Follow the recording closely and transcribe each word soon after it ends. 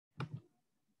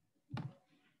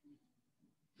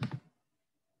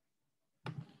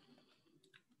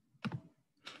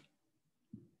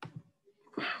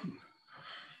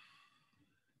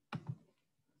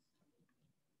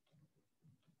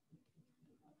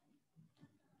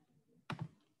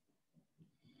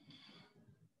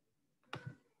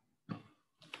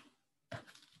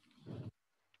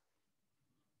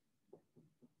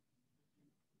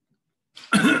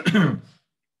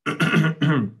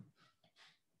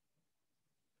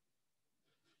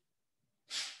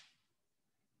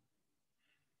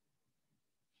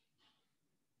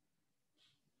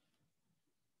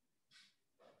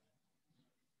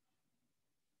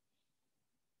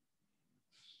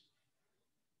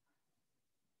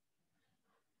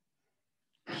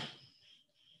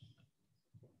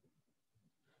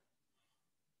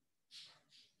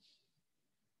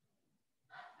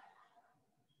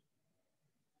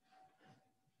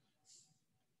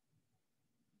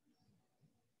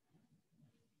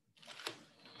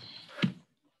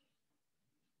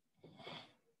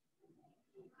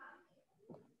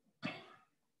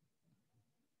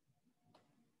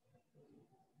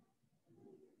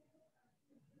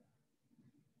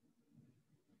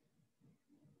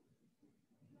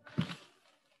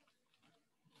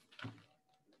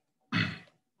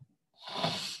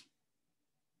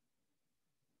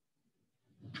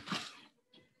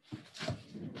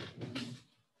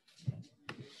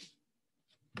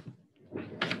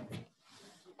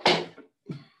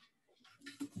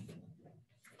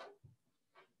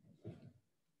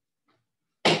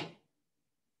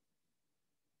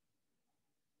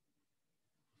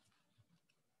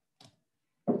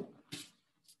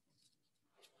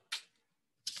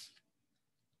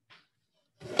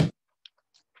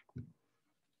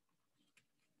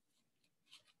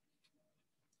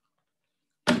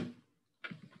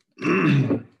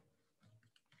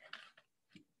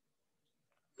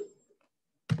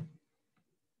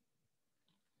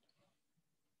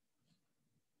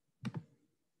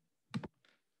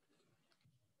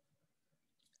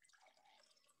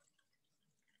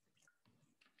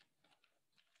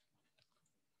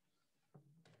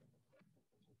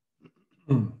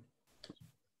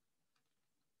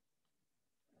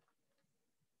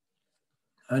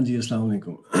हाँ जी, अस्सलाम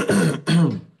वालेकुम।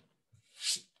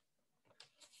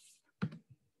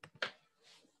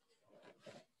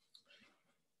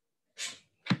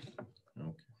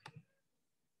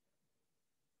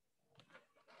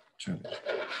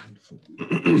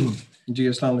 जी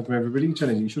अस्सलाम वालेकुम एवरीबॉडी।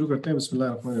 चलें जी शुरू करते हैं।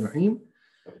 बिस्मिल्लाहिर्रहमानिर्रहीम।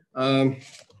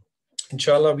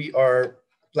 Inshallah, we are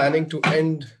planning to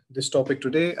end this topic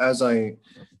today, as I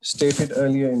stated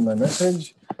earlier in my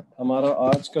message. हमारा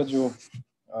आज का जो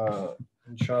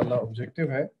inshallah objective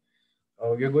है,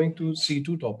 we are going to see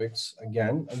two topics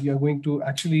again. We are going to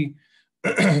actually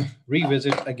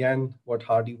revisit again what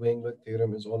Hardy-Weinberg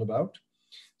theorem is all about,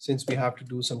 since we have to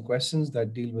do some questions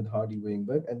that deal with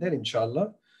Hardy-Weinberg, and then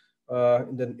inshallah,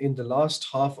 in the last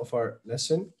half of our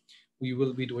lesson, we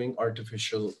will be doing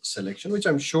artificial selection, which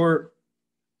I'm sure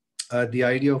the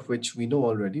idea of which we know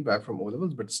already back from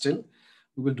O-levels, but still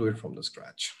we will do it from the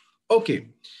scratch. Okay,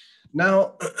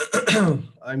 now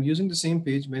I'm using the same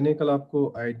page.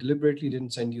 I deliberately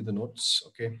didn't send you the notes.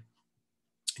 Okay,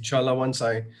 inshallah, once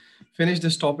I finish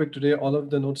this topic today, all of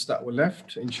the notes that were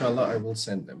left, inshallah, I will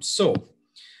send them. So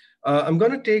I'm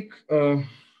going to take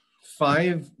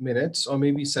 5 minutes or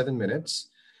maybe 7 minutes,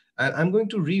 and I'm going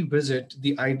to revisit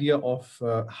the idea of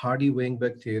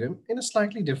Hardy-Weinberg theorem in a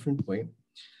slightly different way.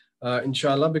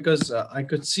 Inshallah, because I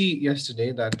could see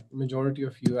yesterday that majority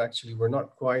of you actually were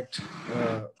not quite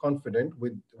confident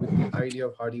with the idea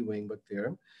of Hardy-Weinberg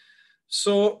theorem.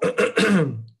 So,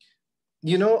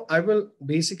 I will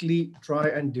basically try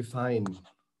and define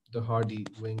the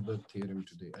Hardy-Weinberg theorem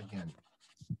today again.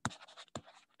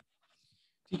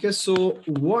 Okay, so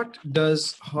what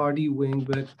does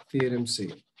Hardy-Weinberg theorem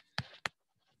say?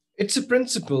 It's a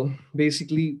principle,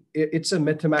 basically. It's a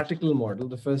mathematical model.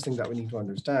 The first thing that we need to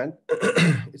understand,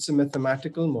 it's a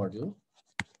mathematical model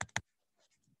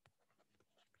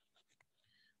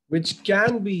which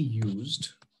can be used,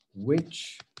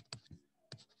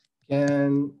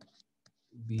 can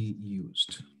be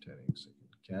used.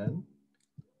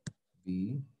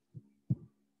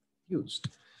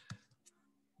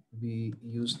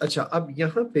 Acha, ab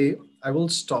yahan pe I will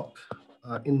stop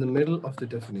in the middle of the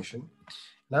definition.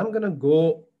 Now I'm going to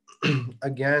go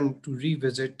again to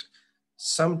revisit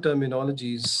some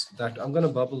terminologies that I'm going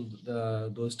to bubble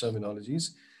those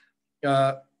terminologies.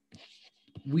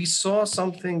 We saw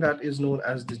something that is known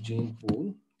as the gene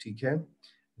pool. Okay?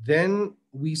 Then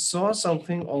we saw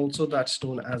something also that's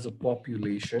known as a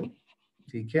population.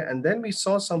 Okay? And then we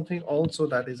saw something also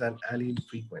that is an allele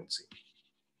frequency.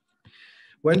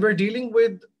 When we're dealing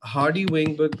with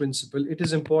Hardy-Weinberg principle, it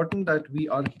is important that we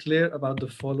are clear about the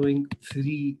following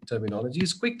three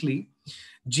terminologies. Quickly,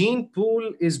 gene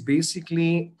pool is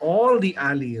basically all the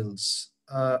alleles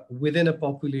within a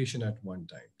population at one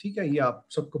time. ठीक है, ये आप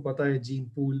सबको पता है, gene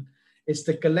pool. It's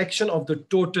the collection of the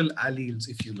total alleles,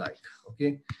 if you like.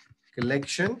 Okay,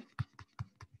 collection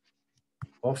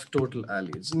of total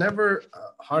alleles. Never,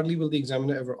 hardly will the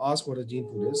examiner ever ask what a gene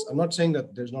pool is. I'm not saying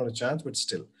that there's not a chance, but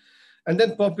still. And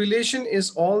then population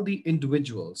is all the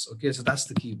individuals. Okay, so that's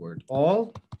the key word,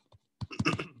 all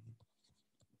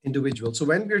individuals. So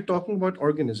when we're talking about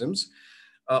organisms,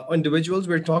 individuals,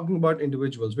 we're talking about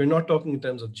individuals. We're not talking in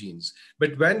terms of genes.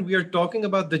 But when we are talking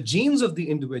about the genes of the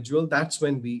individual, that's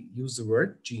when we use the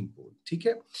word gene pool.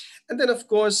 Okay? And then, of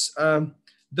course,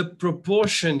 the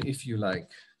proportion, if you like,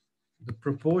 the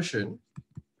proportion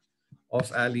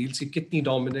of alleles, ki kitni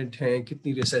dominant hai,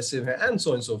 kitni recessive hai, and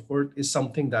so on and so forth, is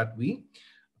something that we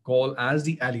call as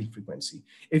the allele frequency.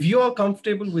 If you are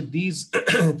comfortable with these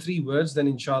three words, then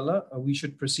inshallah, we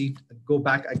should proceed, go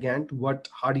back again to what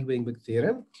Hardy-Weinberg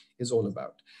theorem is all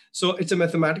about. So it's a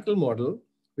mathematical model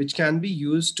which can be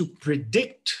used to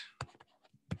predict,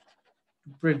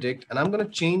 and I'm going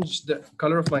to change the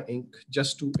color of my ink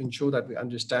just to ensure that we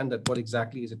understand that what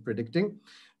exactly is it predicting,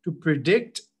 to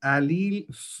predict allele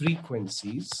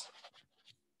frequencies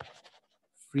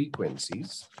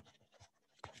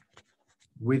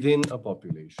within a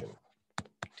population.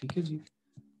 ठीक है जी,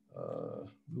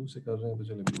 blue से कर रहे हैं तो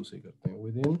चलिए blue से करते हैं,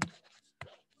 within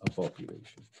a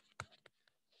population.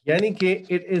 यानी कि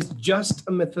it is just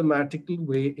a mathematical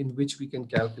way in which we can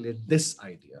calculate this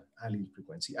idea, allele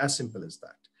frequency, as simple as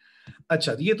that.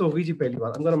 अच्छा, ये तो होगी जी पहली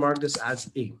बात. I'm going to mark this as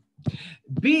A.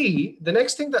 B, the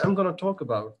next thing that I'm going to talk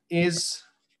about is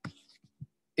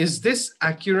this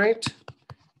accurate?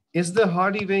 Is the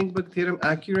Hardy-Weinberg theorem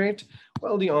accurate?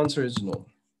 Well, the answer is no.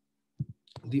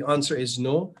 The answer is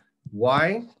no.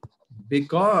 Why?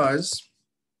 Because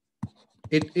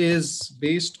it is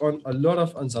based on a lot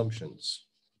of assumptions.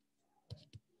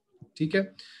 ठीक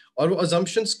है? और वो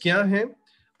assumptions क्या हैं?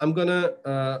 I'm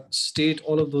gonna state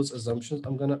all of those assumptions.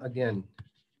 I'm gonna again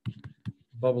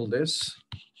bubble this.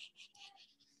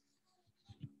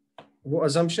 वो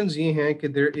assumptions ये हैं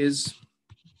कि there is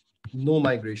no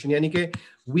migration. यानी कि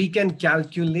we can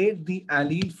calculate the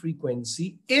allele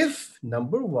frequency if,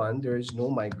 number one, there is no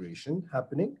migration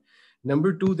happening.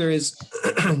 Number two, there is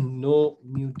no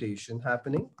mutation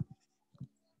happening.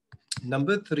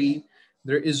 Number three,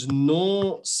 there is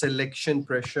no selection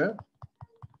pressure.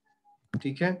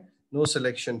 Okay? No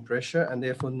selection pressure, and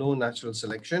therefore no natural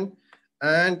selection.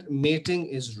 And mating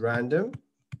is random.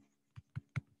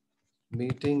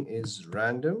 Mating is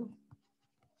random.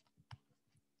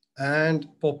 And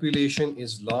population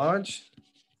is large.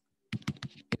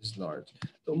 So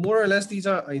more or less, these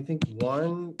are, I think,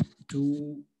 1,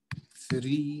 2,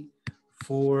 3,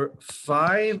 4,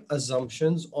 5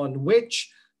 assumptions on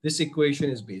which this equation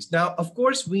is based. Now, of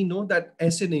course, we know that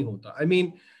aise nahi hota. I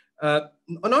mean,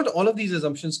 not all of these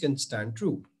assumptions can stand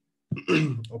true.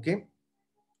 Okay,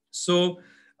 so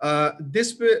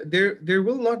there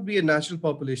will not be a natural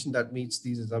population that meets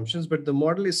these assumptions, but the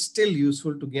model is still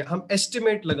useful to get. हम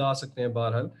estimate लगा सकते हैं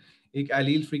बहरहाल एक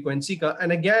allele frequency का,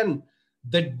 and again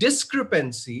the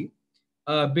discrepancy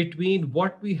between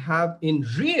what we have in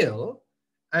real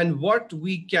and what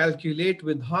we calculate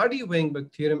with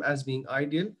Hardy-Weinberg theorem as being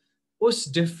ideal, उस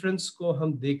difference को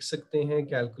हम देख सकते हैं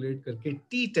calculate करके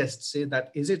t-test से,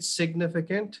 that is it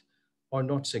significant or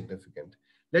not significant.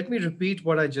 Let me repeat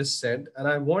what I just said, and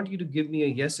I want you to give me a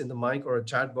yes in the mic or a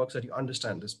chat box that you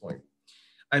understand this point.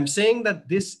 I'm saying that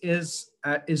this is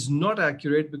not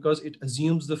accurate because it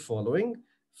assumes the following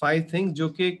 5 things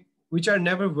which are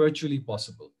never virtually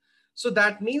possible. So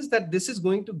that means that this is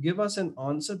going to give us an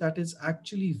answer that is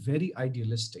actually very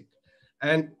idealistic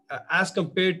and as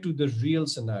compared to the real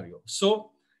scenario.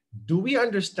 So do we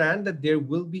understand that there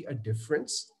will be a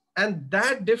difference? And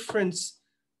that difference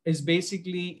is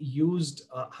basically used,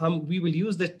 we will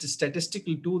use the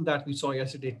statistical tool that we saw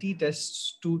yesterday,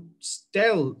 t-tests, to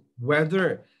tell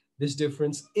whether this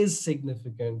difference is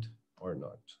significant or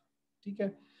not. Okay?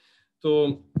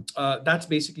 So that's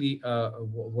basically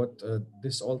what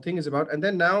this whole thing is about. And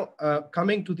then now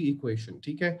coming to the equation,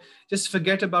 okay? Just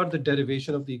forget about the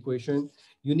derivation of the equation.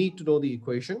 You need to know the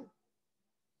equation.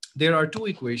 There are 2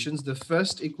 equations. The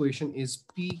first equation is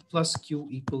P plus Q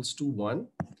equals to 1.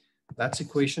 That's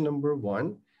equation number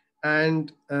 1.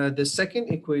 And the second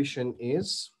equation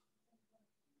is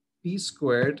P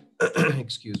squared,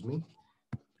 excuse me,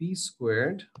 P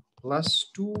squared plus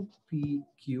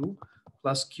 2PQ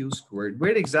plus Q squared.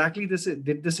 Where exactly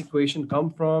did this equation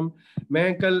come from?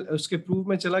 मैं कल उसके proof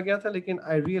में चला गया था, लेकिन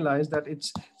I realized that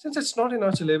since it's not in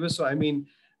our syllabus, so I mean,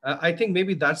 I think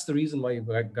maybe that's the reason why you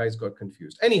guys got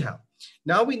confused. Anyhow,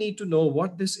 now we need to know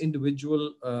what these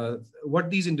individual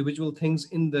things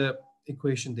in the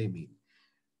equation they mean.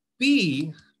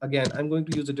 P, again, I'm going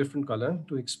to use a different color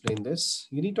to explain this.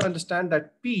 You need to understand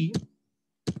that P,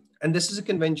 and this is a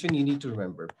convention you need to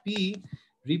remember. P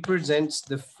represents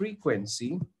the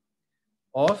frequency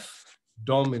of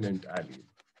dominant allele,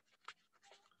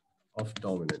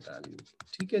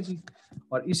 ठीक है जी।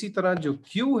 और इसी तरह जो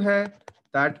Q है,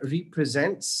 that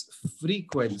represents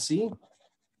frequency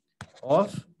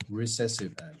of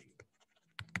recessive allele.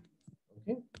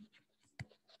 Okay,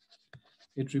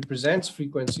 it represents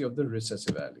frequency of the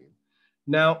recessive allele.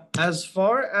 Now, as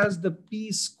far as the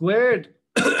p squared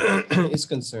is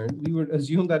concerned, we would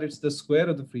assume that it's the square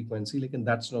of the frequency, and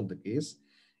that's not the case.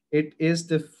 It is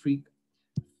the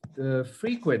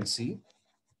frequency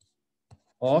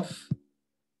of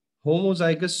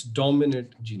homozygous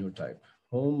dominant genotype.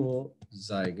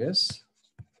 Homozygous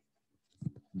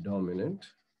dominant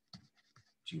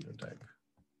genotype.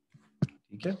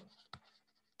 Okay.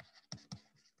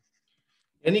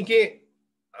 यानी कि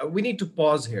we need to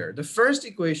pause here. The first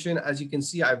equation, as you can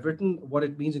see, I've written what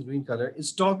it means in green color,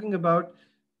 is talking about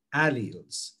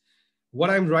alleles. What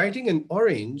I'm writing in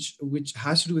orange, which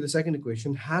has to do with the second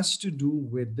equation, has to do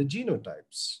with the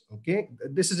genotypes. Okay,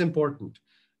 this is important.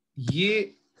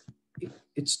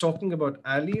 It's talking about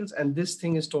alleles, and this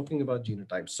thing is talking about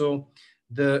genotypes. So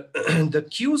the the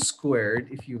Q squared,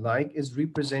 if you like, is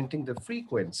representing the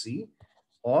frequency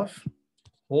of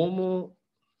homozygous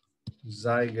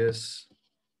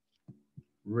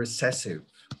recessive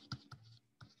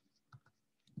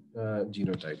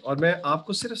genotype. और मैं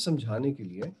आपको सिर्फ समझाने के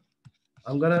लिए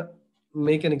I'm gonna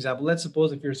make an example. Let's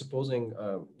suppose if you're supposing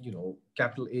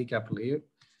capital A,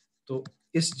 तो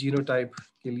इस genotype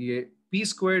के लिए P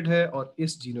squared है और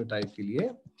इस genotype के लिए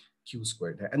Q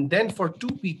squared है. And then for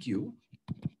 2PQ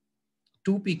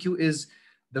is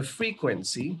the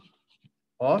frequency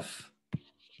of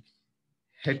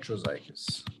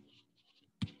heterozygous.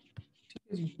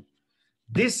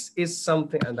 This is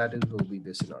something, and that will be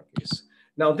this in our case.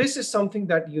 Now, this is something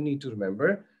that you need to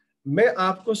remember. मैं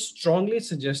आपको strongly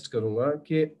suggest करूंगा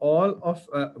कि all of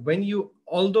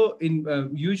although in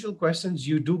usual questions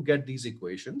you do get these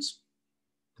equations,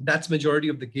 that's majority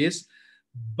of the case,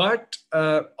 but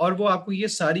और वो आपको ये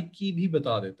सारी की भी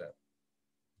बता देता है.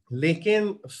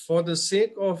 लेकिन for the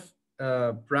sake of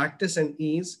practice and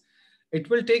ease, it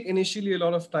will take initially a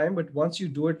lot of time, but once you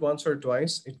do it once or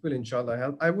twice, it will inshallah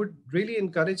help. I would really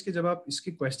encourage कि जब आप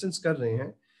इसके questions कर रहे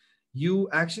हैं, you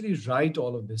actually write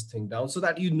all of this thing down so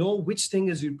that you know which thing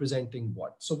is representing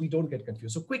what, so we don't get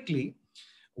confused. So quickly,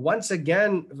 once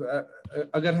again,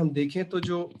 अगर हम देखें तो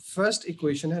जो first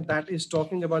equation है, that is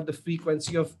talking about the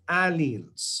frequency of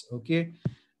alleles, okay,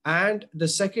 and the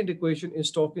second equation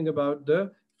is talking about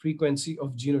the frequency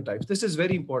of genotypes. This is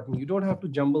very important. You don't have to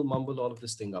mumble all of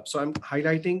this thing up. So I'm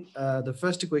highlighting the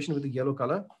first equation with the yellow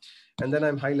color, and then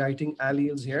I'm highlighting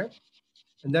alleles here.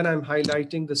 And then I'm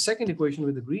highlighting the second equation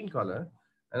with the green color,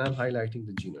 and I'm highlighting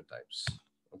the genotypes.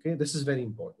 Okay, this is very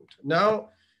important. Now,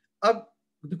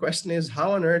 the question is,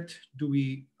 how on earth do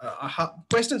we,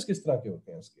 questions किस तरह के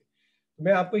होते हैं इसके?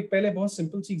 मैं आपको एक पहले बहुत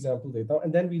simple सी example देता हूँ,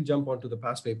 and then we'll jump onto the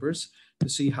past papers to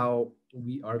see how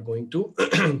we are going to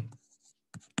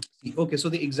see. Okay, so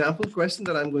the example question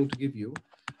that I'm going to give you,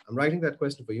 I'm writing that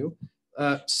question for you.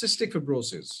 Cystic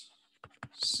fibrosis.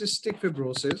 Cystic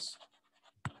fibrosis,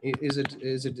 is it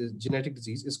a genetic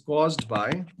disease, is caused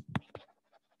by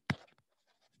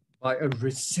a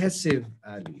recessive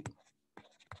allele.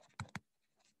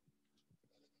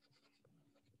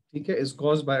 Okay, is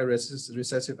caused by a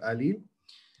recessive allele.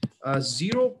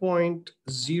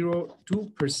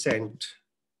 0.02%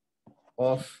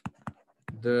 of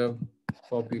the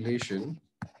population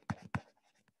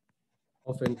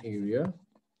of an area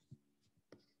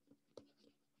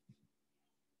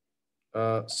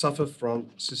suffer from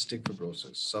cystic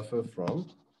fibrosis. Suffer from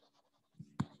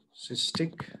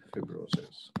cystic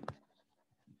fibrosis.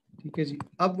 ठीक है जी.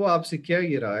 अब वो आपसे क्या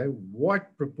ये रहा है?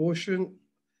 What proportion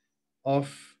are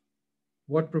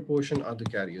the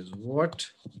carriers?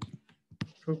 What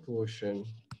proportion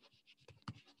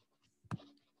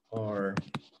are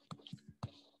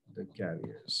the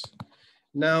carriers?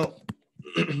 Now,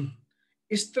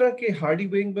 इस तरह के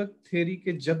Hardy-Weinberg theory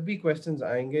के जब भी questions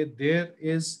आएंगे, there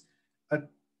is a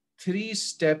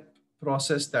 3-step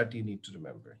process that you need to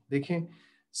remember. देखें,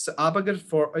 आप अगर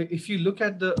if you look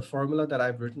at the formula that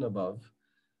I've written above,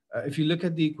 if you look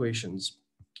at the equations,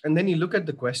 and then you look at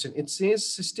the question, it says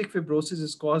cystic fibrosis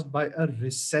is caused by a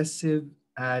recessive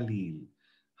allele.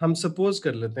 हम suppose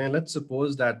कर लेते हैं, let's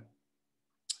suppose that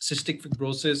cystic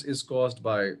fibrosis is caused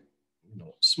by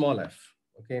small f,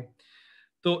 okay?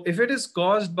 So if it is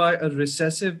caused by a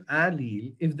recessive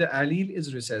allele, if the allele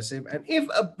is recessive, and if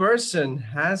a person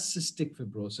has cystic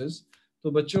fibrosis,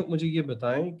 तो बच्चों मुझे ये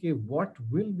बताएं कि what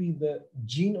will be the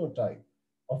genotype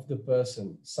of the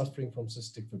person suffering from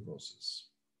cystic fibrosis?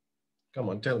 Come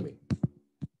on, tell me.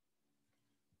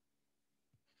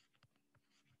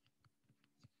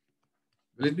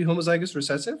 Will it be homozygous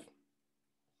recessive?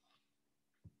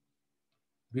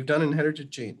 We've done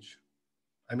inherited change.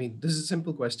 I mean, this is a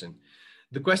simple question.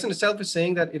 The question itself is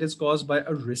saying that it is caused by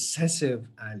a recessive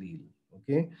allele.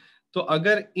 Okay. So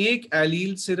अगर एक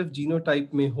allele सिर्फ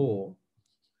genotype में हो,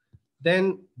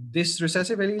 then this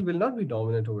recessive allele will not be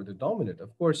dominant over the dominant,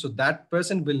 of course. So that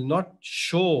person will not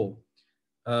show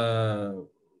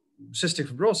cystic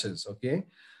fibrosis. Okay.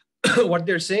 What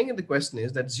they're saying in the question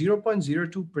is that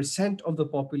 0.02% of the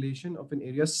population of an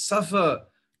area suffer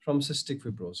from cystic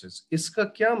fibrosis. इसका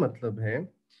क्या मतलब है?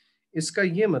 इसका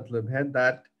ये मतलब है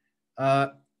that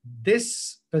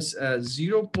this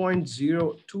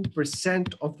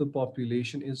 0.02% of the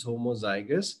population is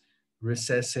homozygous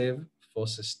recessive for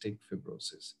cystic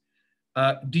fibrosis.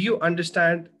 Do you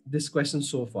understand this question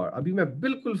so far? अभी मैं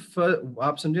बिल्कुल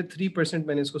आप समझे 3%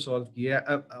 मैंने इसको solve किया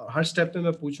है. हर step पे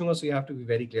मैं पूछूंगा, so you have to be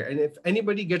very clear. And if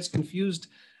anybody gets confused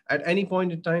at any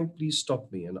point in time, please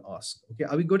stop me and ask. Okay,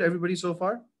 are we good, everybody, so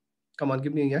far? Come on,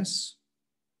 give me a yes.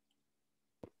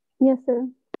 Yes, sir.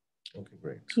 Okay,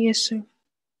 great. Yes, sir.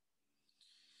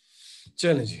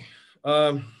 चलें जी.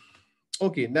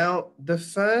 Okay, now the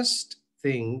first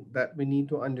thing that we need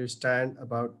to understand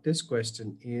about this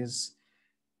question is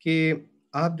कि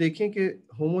आप देखें कि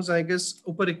homozygous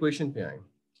ऊपर equation पे आए.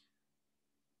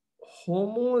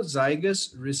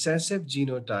 Homozygous recessive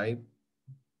genotype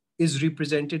is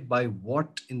represented by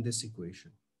what in this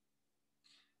equation?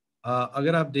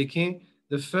 अगर आप देखें,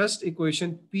 the first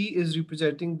equation P is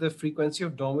representing the frequency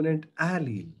of dominant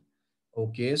allele.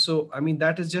 Okay, so I mean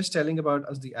that is just telling about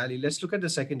us the allele. Let's look at the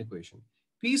second equation.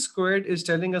 P squared is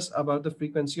telling us about the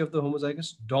frequency of the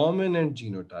homozygous dominant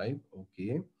genotype.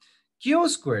 Okay. Q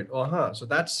squared, so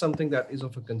that's something that is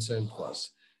of a concern for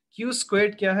us. Q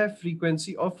squared kya hai?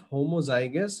 Frequency of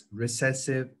homozygous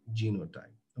recessive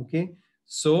genotype. Okay,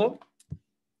 so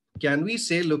can we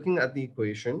say, looking at the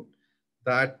equation,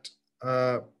 that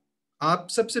आप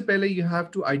सबसे पहले you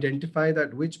have to identify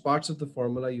that which parts of the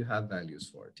formula you have values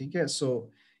for. Okay,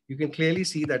 so you can clearly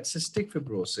see that cystic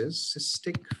fibrosis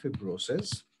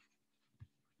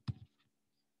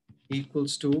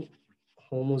equals to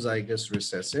homozygous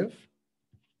recessive.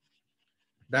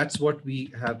 That's what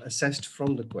we have assessed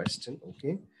from the question.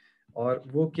 Okay, और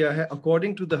वो क्या है?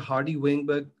 According to the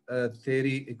Hardy-Weinberg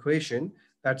theory equation,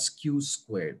 that's Q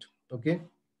squared. Okay,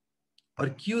 और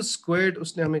Q squared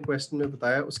उसने हमें question में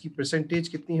बताया, उसकी परसेंटेज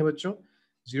कितनी है बच्चों?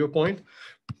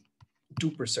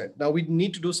 0.2%. Now we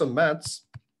need to do some maths.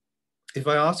 If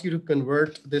I ask you to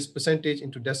convert this percentage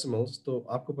into decimals, तो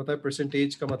आपको पता है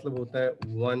percentage का मतलब होता है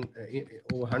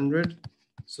 100,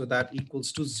 so that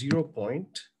equals to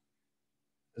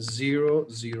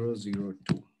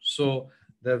 0.0002. So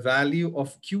the value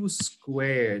of Q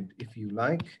squared, if you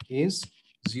like, is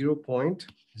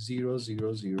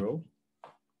 0.0002.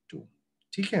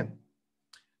 ठीक है?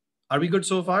 Are we good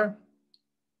so far?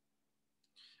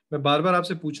 मैं बार बार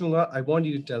आपसे पूछूंगा. I want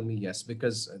you to tell me yes,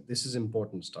 because this is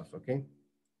important stuff. Okay,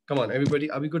 come on, everybody.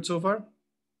 Are we good so far?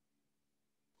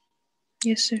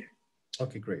 Yes, sir.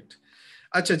 Okay, great.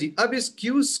 अच्छा जी, अब इस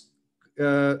Q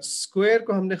square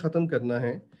को हमने खत्म करना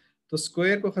है. तो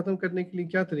square को खत्म करने के लिए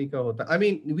क्या तरीका होता है? I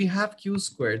mean, we have Q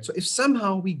squared. So if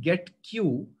somehow we get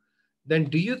Q, then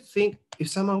do you think if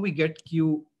somehow we get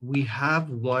Q, we have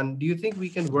 1, do you think we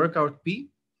can work out P?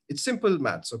 It's simple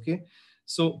maths, okay?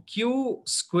 So Q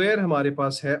square हमारे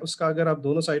पास है, उसका अगर आप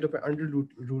दोनों साइडों पे under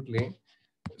root लें,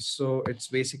 so it's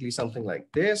basically something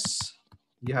like this.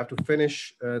 You have to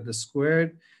finish the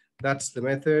squared. That's the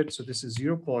method. So this is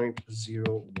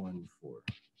 0.014.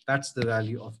 That's the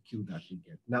value of Q that we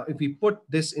get. Now, if we put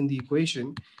this in the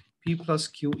equation, P plus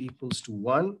Q equals to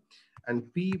 1,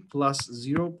 and P plus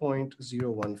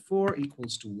 0.014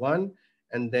 equals to 1,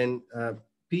 and then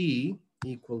P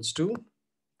equals to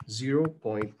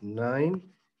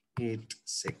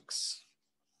 0.986.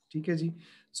 Okay, ji.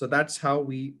 So that's how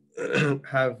we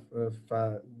have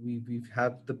we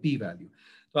have the P value.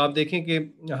 तो आप देखें कि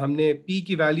हमने P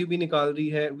की value भी निकाल दी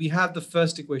है. We have the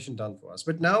first equation done for us.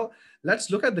 But now let's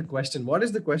look at the question. What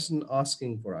is the question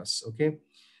asking for us? Okay.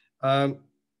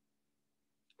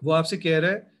 वो आपसे कह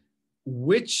रहा है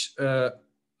which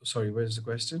sorry, where is the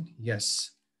question?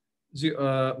 Yes.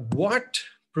 What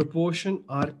proportion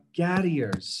are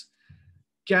carriers?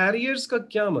 Carriers का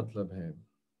क्या मतलब है?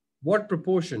 What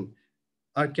proportion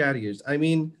are carriers? I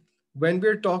mean, when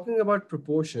we're talking about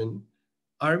proportion,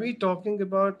 are we talking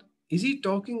about, is he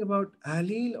talking about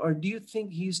allele, or do you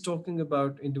think he's talking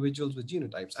about individuals with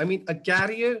genotypes? I mean, a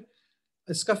carrier,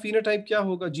 इसका phenotype क्या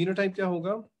होगा? Genotype क्या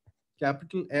होगा?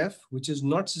 capital F, which is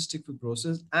not cystic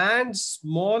fibrosis, and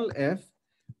small f,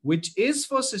 which is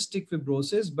for cystic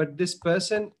fibrosis, but this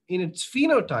person in its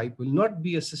phenotype will not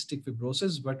be a cystic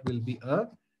fibrosis, but will be a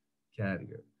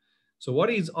carrier. So what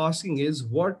he's asking is,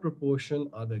 what proportion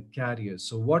are the carriers?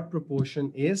 So what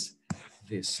proportion is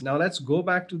this? Now let's go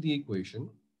back to the equation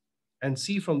and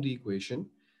see from the equation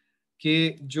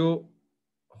कि जो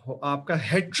आपका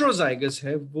heterozygous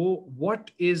है वो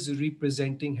what is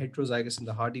representing heterozygous in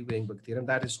the Hardy-Weinberg theorem?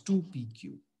 That is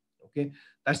 2pq. Okay,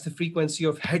 that's the frequency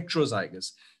of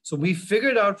heterozygous. So we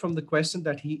figured out from the question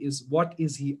that what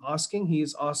is he asking? He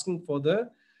is asking for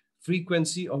the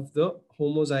frequency of the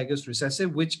homozygous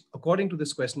recessive, which according to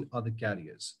this question are the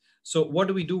carriers. So what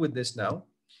do we do with this now?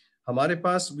 हमारे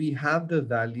पास we have the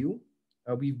value,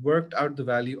 we worked out the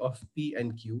value of P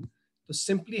and Q. तो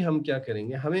simply हम क्या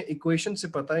करेंगे? हमें equation से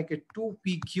पता है कि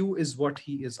 2pq is what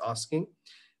he is asking.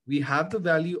 We have the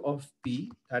value of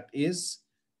P, that is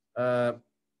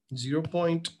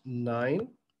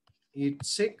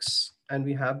 0.986, and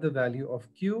we have the value of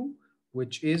Q,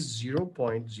 which is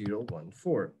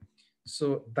 0.014.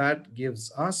 So that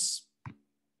gives us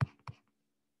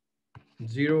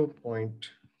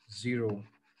 0.03.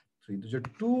 जो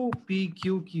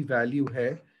 2pq की वैल्यू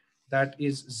है that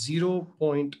is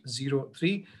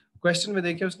 0.03. क्वेश्चन में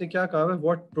देखिए उसने क्या कहा है,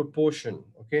 what proportion.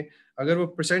 Okay, अगर वो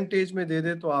परसेंटेज में दे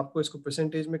दे तो आपको इसको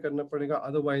परसेंटेज में करना पड़ेगा,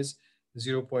 अदरवाइज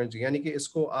 0.0, यानी कि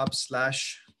इसको आप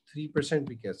 /3%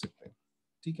 भी कह सकते हैं.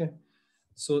 ठीक है,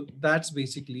 so that's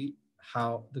basically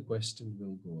how the question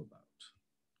will go about.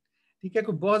 ठीक है,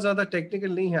 कोई बहुत ज्यादा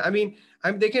टेक्निकल नहीं है. I mean,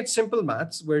 I'm देखिए it's simple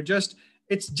maths.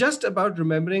 It's just about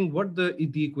remembering what the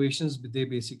equations they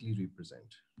basically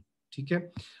represent. ठीक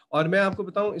है, और मैं आपको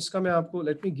बताऊं इसका, मैं आपको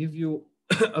let me give you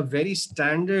a very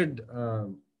standard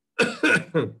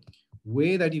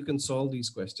way that you can solve these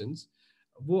questions.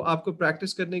 वो आपको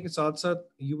practice करने के साथ साथ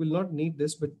you will not need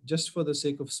this, but just for the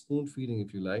sake of spoon feeding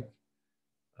if you like,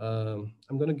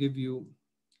 I'm going to give you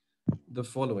the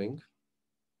following.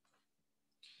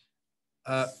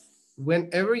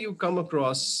 Whenever you come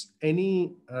across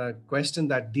any question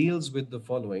that deals with the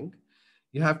following,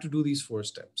 you have to do these 4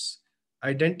 steps.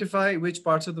 Identify which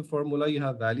parts of the formula you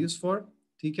have values for.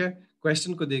 ठीक है,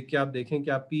 question को देख के आप देखें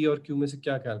कि आप P और Q में से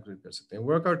क्या calculate कर सकते हैं.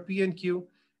 Work out P and Q,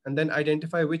 and then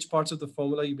identify which parts of the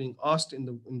formula you're being asked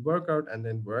in workout, and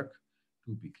then work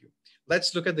 2pq.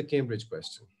 Let's look at the Cambridge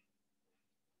question.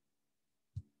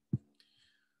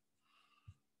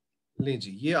 ले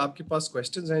जी, ये आपके पास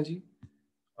questions हैं जी.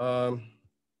 I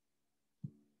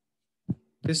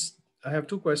have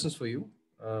 2 questions for you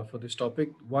for this topic.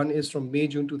 One is from May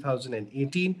June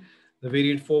 2018, the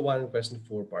variant 4.1 and question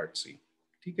 4 part C.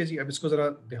 ठीक है जी, अब इसको जरा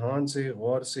ध्यान से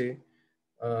गौर से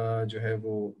जो है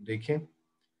वो देखें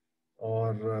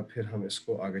और फिर हम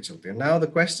इसको आगे चलते हैं. Now the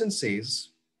question says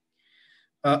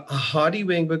the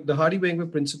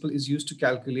Hardy-Weinberg principle is used to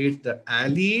calculate the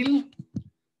allele,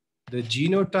 the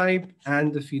genotype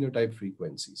and the phenotype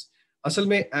frequencies. असल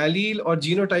में एलील और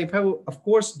जीनोटाइप है वो, ऑफ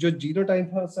कोर्स जो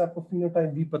जीनोटाइप है उससे आपको फिनोटाइप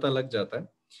भी पता लग जाता है.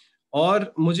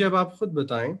 और मुझे अब आप खुद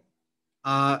बताएं,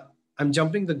 I am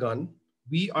jumping the gun.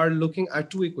 We are looking at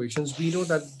 2 equations. We know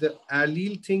that the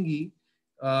allele thingy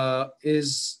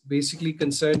is basically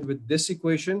concerned with this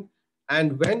equation,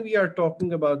 and when we are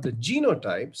talking about the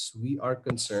genotypes, we are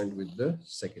concerned with the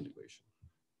second equation.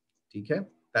 Okay,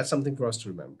 that's something for us to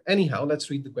remember. Anyhow, let's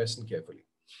read the question carefully.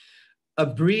 A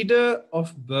breeder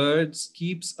of birds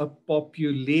keeps a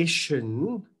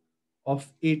population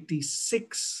of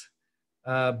 86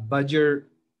 budger,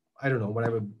 I don't know,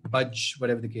 whatever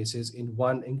the case is, in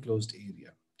one enclosed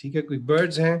area. ठीक है, कोई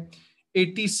birds हैं,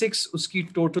 86 उसकी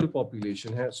total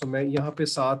population है. So मैं यहाँ पे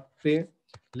 7 पे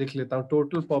लिख लेता हूँ.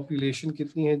 Total population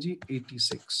कितनी है जी?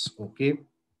 86. Okay,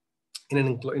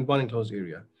 in one enclosed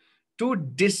area. 2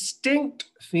 distinct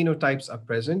phenotypes are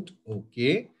present.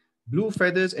 Okay, blue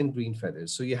feathers and green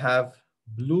feathers. So you have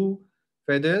blue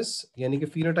feathers, यानी कि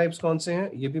phenotypes कौन से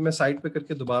हैं? ये भी मैं साइड पे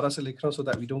करके दोबारा से लिख रहा हूँ so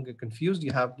that we don't get confused.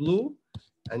 You have blue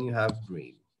and you have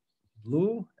green.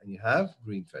 Blue and you have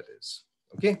green feathers.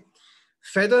 Okay.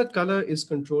 Feather color is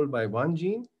controlled by 1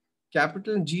 gene.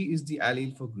 Capital G is the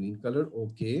allele for green color.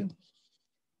 Okay.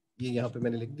 ये यहाँ पे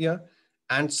मैंने लिख दिया.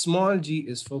 And small g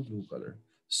is for blue color.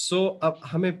 So अब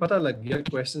हमें पता लग गया,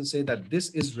 question say that this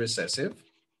is recessive.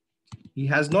 He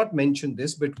has not mentioned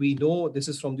this, but we know this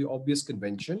is from the obvious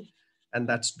convention, and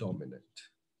that's dominant.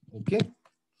 Okay.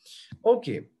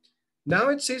 Okay. Now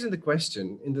it says in the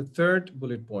question, in the 3rd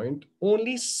bullet point,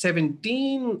 only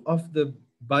 17 of the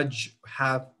budge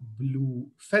have blue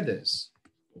feathers.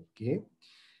 Okay.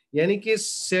 यानी कि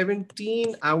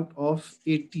 17 out of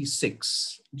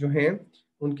 86 जो हैं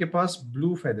उनके पास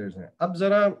blue feathers हैं। अब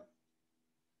जरा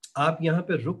आप यहां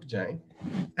पे रुक जाएं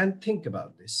and think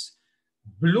about this.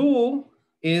 Blue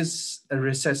is a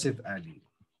recessive allele,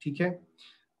 ठीक है?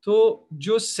 तो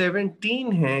जो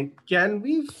 17 है, कैन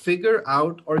वी फिगर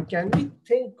आउट और can we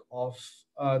think of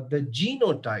the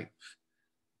genotype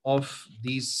of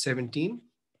these 17?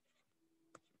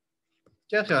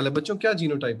 क्या ख्याल है बच्चों, क्या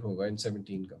जीनोटाइप होगा इन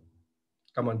 17 का?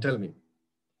 Come on tell me,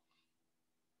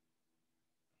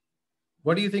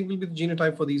 what do you think will be the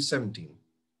genotype for these 17?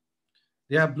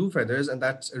 They have blue feathers and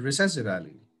that's a recessive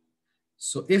allele.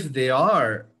 So if they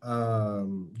are,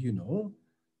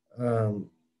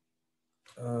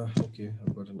 okay,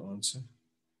 I've got an answer.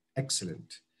 Excellent.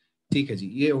 ठीक है जी,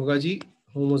 ये होगा जी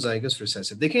homozygous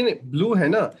recessive. देखिए blue है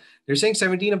ना, they're saying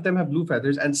 17 of them have blue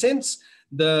feathers, and since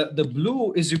the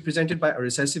blue is represented by a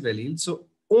recessive allele, so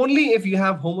only if you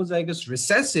have homozygous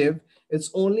recessive,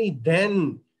 it's only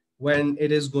then when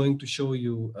it is going to show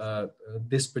you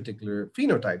this particular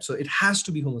phenotype. So it has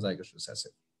to be homozygous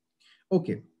recessive.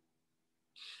 Okay.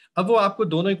 अब वो आपको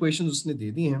दोनों equations उसने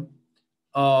दे दी हैं,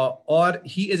 और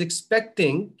he is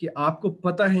expecting कि आपको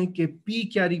पता है कि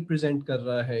P क्या रिप्रेजेंट कर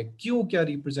रहा है, Q क्या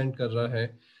रिप्रेजेंट कर रहा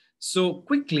है. So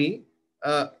quickly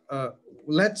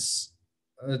let's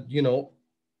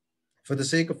for the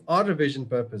sake of our revision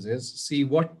purposes, see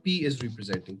what P is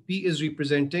representing. P is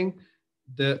representing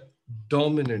the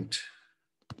dominant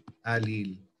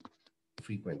allele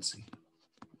frequency.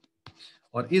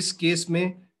 और इस केस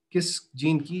में किस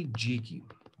जीन की? G की.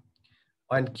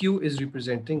 And Q is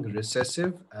representing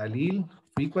recessive allele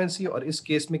frequency, और इस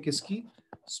case में किसकी?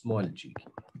 Small g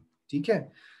की. ठीक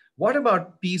है? What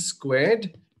about P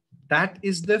squared? That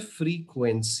is the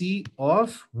frequency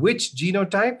of which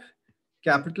genotype?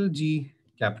 Capital G,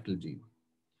 capital G.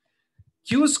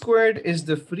 Q squared is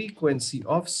the frequency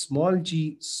of small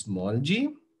g,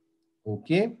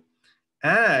 okay?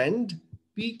 And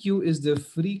PQ is the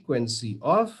frequency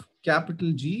of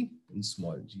capital G and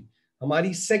small g.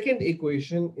 हमारी second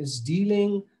equation is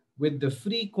dealing with the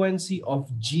frequency of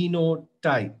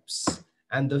genotypes,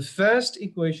 and the first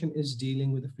equation is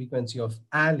dealing with the frequency of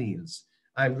alleles.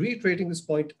 I'm reiterating this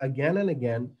point again and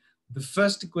again. The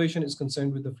first equation is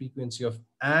concerned with the frequency of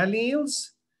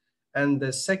alleles, and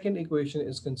the second equation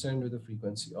is concerned with the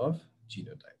frequency of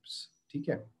genotypes. ठीक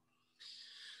है?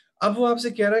 अब वो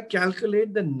आपसे कह रहा है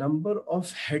calculate the number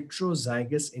of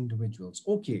heterozygous individuals.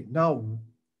 Okay, now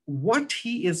what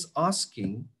he is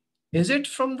asking, is it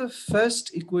from the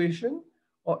first equation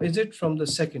or is it from the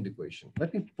second equation?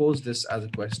 Let me pose this as a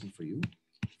question for you.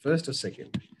 First or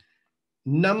second?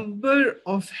 Number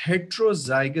of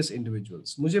heterozygous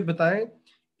individuals. मुझे बताएं,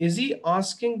 is he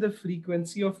asking the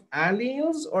frequency of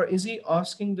alleles or is he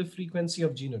asking the frequency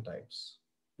of genotypes?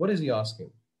 What is he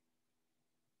asking?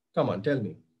 Come on, tell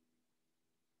me.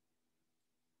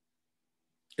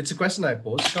 It's a question I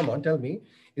posed. Come on, tell me.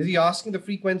 Is he asking the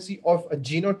frequency of a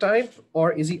genotype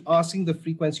or is he asking the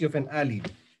frequency of an allele?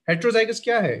 Heterozygous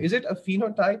kya hai? Is it a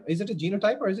phenotype? Is it a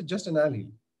genotype or is it just an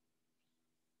allele?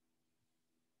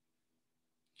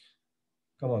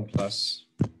 Come on, class.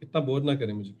 Itna bore na kare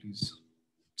mujhe, please.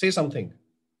 Say something.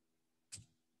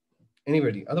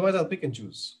 Anybody. Otherwise, I'll pick and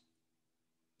choose.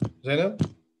 Zainab?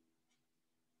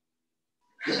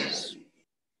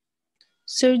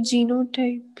 Sir,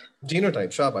 genotype.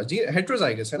 Genotype, शाबाश.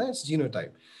 Heterozygous है ना, it's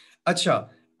genotype. अच्छा,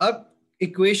 अब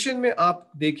equation में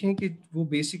आप देखें कि वो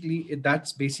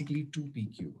that's basically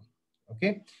 2pq.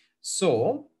 Okay,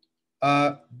 so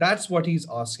that's what he's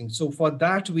asking. So for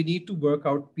that we need to work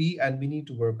out P and we need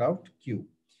to work out Q.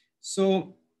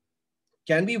 So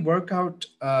can we work out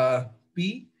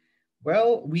P?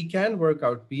 Well, we can work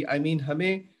out P. I mean,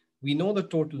 we know the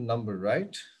total number,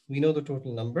 right? We know the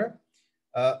total number.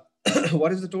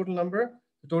 What is the total number?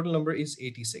 The total number is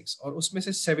 86. और उसमें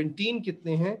से 17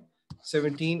 कितने हैं?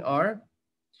 17 are,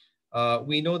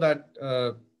 we know that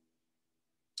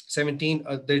 17,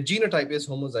 the genotype is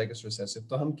homozygous recessive.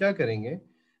 तो हम क्या करेंगे?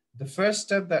 The first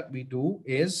step that we do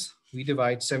is we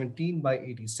divide 17 by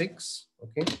 86.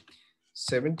 Okay,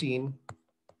 17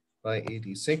 by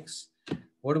 86.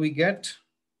 What do we get?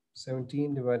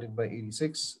 17 divided by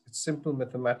 86. It's simple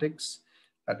mathematics.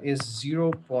 That is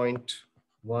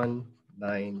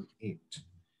 0.198.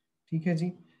 ठीक है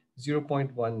जी,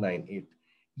 0.198.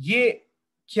 ये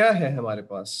क्या है हमारे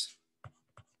पास?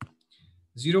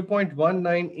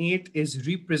 0.198 is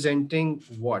representing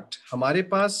what? हमारे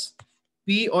पास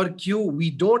P or Q, we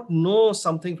don't know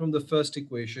something from the first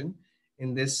equation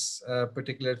in this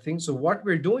particular thing. So what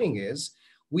we're doing is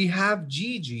we have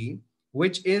GG,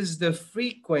 which is the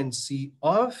frequency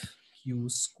of Q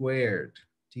squared.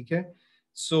 ठीक है?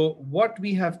 So what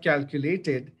we have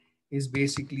calculated is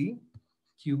basically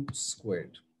q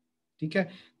squared. ठीक है,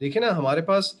 देखिए ना हमारे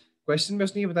पास question में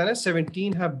उसने ये बताया ना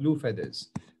 17 have blue feathers.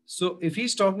 So if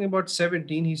he's talking about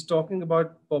 17, he's talking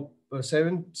about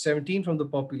 17 from the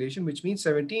population, which means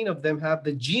 17 of them have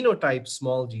the genotype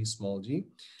small g,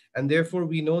 and therefore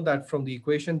we know that from the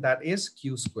equation that is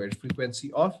q squared,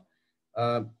 frequency of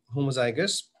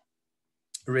homozygous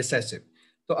recessive.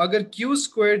 तो अगर q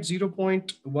squared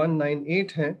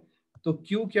 0.198 है तो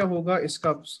q क्या होगा,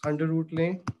 इसका under root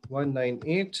लें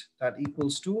 198, that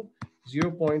equals to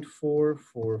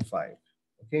 0.445.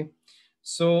 Okay,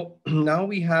 so now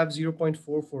we have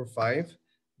 0.445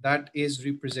 that is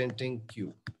representing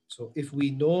q. So if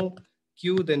we know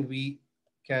q, then we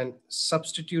can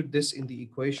substitute this in the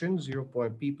equation 0.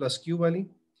 P plus q wali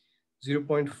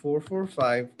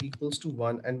 0.445 equals to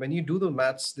 1. And when you do the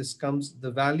maths, this comes,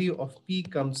 the value of P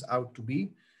comes out to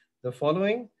be the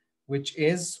following, which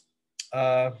is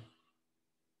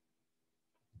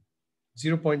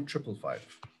 0.555.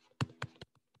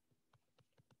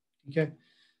 ठीक है,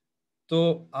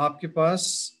 तो आपके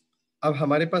पास अब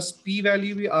हमारे पास P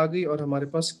value भी आ गई और हमारे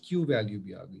पास Q वैल्यू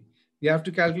भी आ गई. We have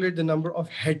to calculate the number of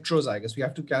heterozygous. We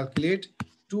have to calculate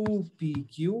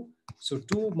 2PQ. So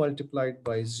 2 multiplied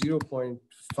by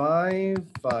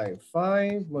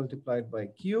 0.555 multiplied by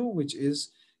Q, which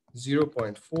is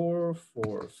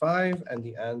 0.445. And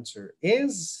the answer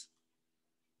is,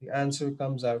 the answer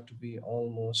comes out to be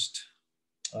almost,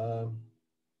 2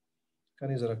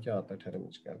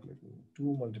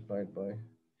 multiplied by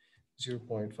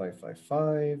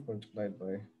 0.555 multiplied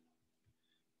by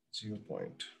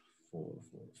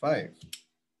 0.445.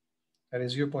 That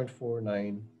is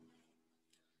 0.49.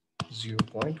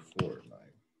 0.49.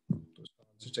 तो इसका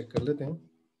answer check कर लेते हैं.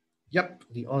 Yep,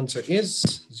 the answer is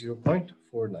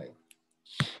 0.49.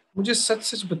 मुझे सच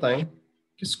सच बताएं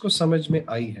किसको समझ में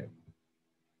आई है.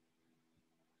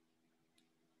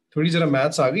 थोड़ी जरा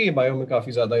मैथ्स आ गई है बायो में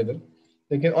काफी ज्यादा इधर,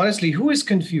 लेकिन honestly, who is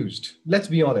confused? Let's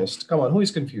be honest. Come on, who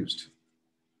is confused?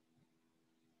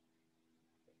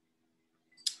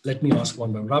 Let me ask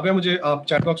one by one. Rabia, मुझे आप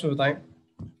चैट बॉक्स में बताएं,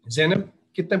 ज़ैनब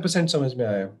कितने % समझ में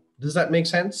आया? Does that make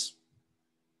sense?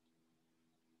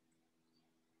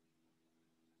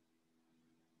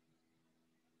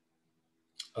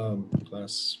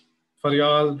 Class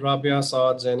फरियाल, राबिया,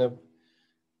 साद, ज़ैनब,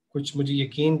 कुछ मुझे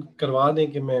यकीन करवा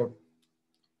दें कि मैं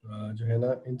जो है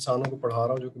ना इंसानों को पढ़ा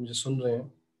रहा हूँ जो कि मुझे सुन रहे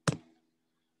हैं.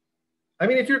 I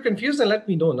mean, if you're confused, then let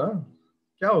me know ना.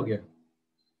 क्या हो गया?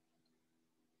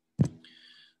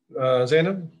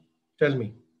 Zainab, tell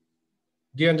me.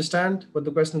 Do you understand what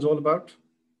the question is all about?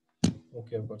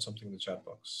 Okay, I've got something in the chat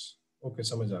box. Okay,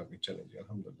 समझ आ गई. चलें जी,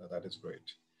 अल्हम्दुलिल्लाह, that is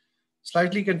great.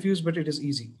 Slightly confused, but it is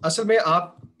easy. असल में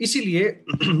आप इसीलिए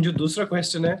जो दूसरा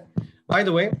question है, by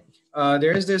the way,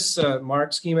 there is this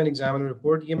mark scheme and examiner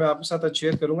report. ये मैं आपके साथ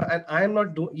शेयर करूँगा. And I am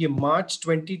not doing, ये March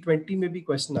 2020 में भी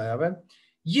question आया हुआ है.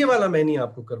 ये वाला मैं नहीं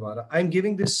आपको करवा रहा. I'm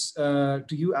giving this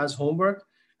to you as homework,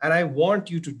 and I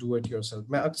want you to do it yourself.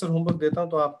 मैं अक्सर homework देता हूँ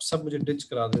तो आप सब मुझे ditch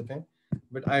करा देते हैं.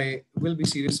 But I will be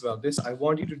serious about this. I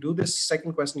want you to do this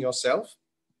second question yourself.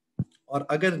 और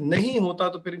अगर नहीं होता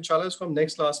तो फिर इंशाल्लाह इसको हम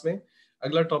नेक्स्ट क्लास में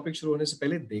अगला टॉपिक शुरू होने से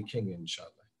पहले देखेंगे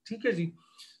इंशाल्लाह. ठीक है जी.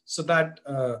 So that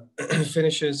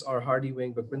finishes our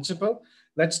Hardy-Weinberg principle.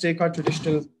 Let's take our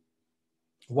traditional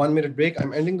 1-minute break.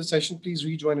 I'm ending the session. Please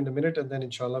rejoin in a minute, and then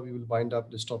inshallah we will wind up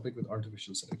this topic with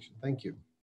artificial selection. Thank you.